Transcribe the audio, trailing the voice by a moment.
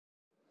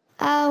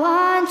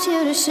want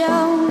you to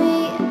show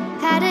me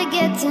how to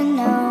get to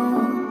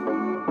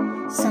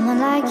know someone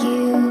like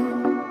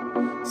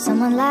you,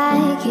 someone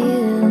like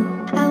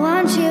you. I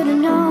want you to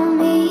know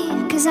me,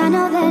 'cause I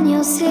know then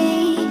you'll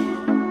see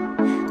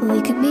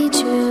we can be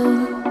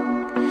true,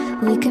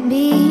 we can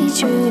be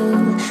true.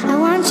 I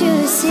want you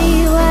to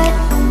see what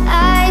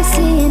I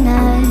see in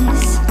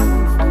us,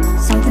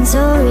 something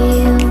so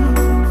real,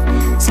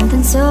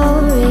 something so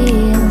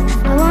real.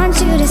 I want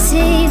you to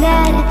see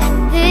that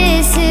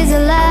this is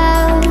a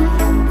love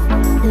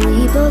that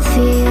we both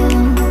feel,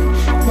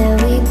 that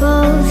we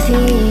both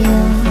feel.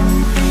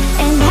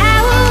 And how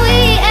will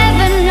we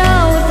ever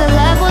know if the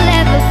love will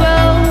ever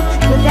grow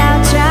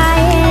without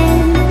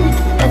trying,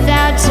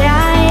 without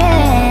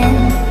trying?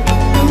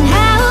 And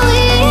how will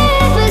we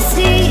ever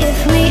see if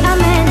we are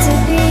meant to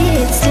be?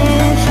 It's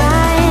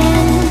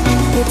terrifying,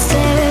 it's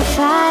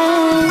terrifying.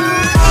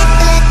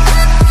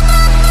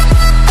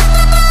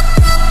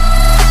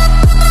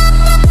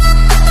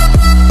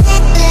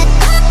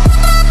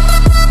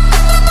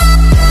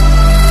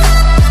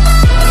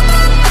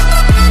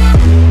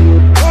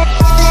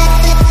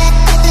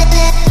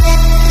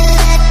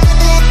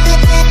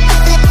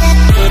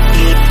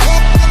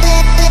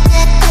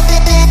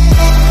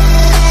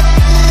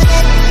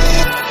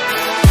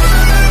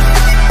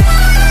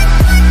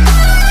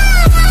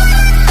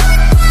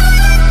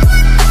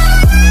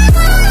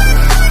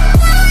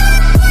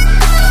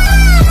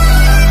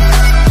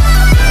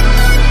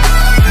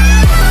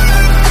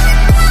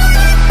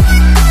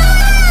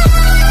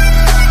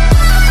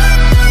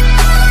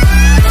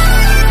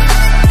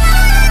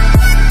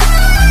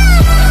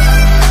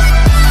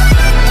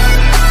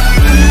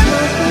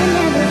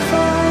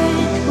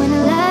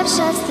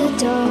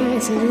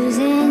 It's a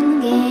losing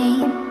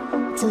game,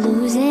 it's a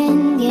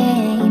losing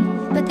game.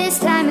 But this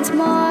time it's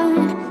more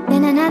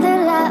than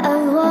another lot of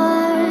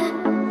war.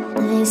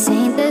 This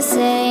ain't the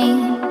same,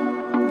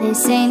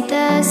 this ain't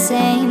the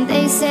same.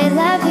 They say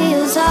love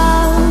heals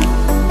all,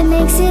 it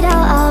makes it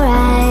all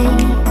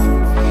alright.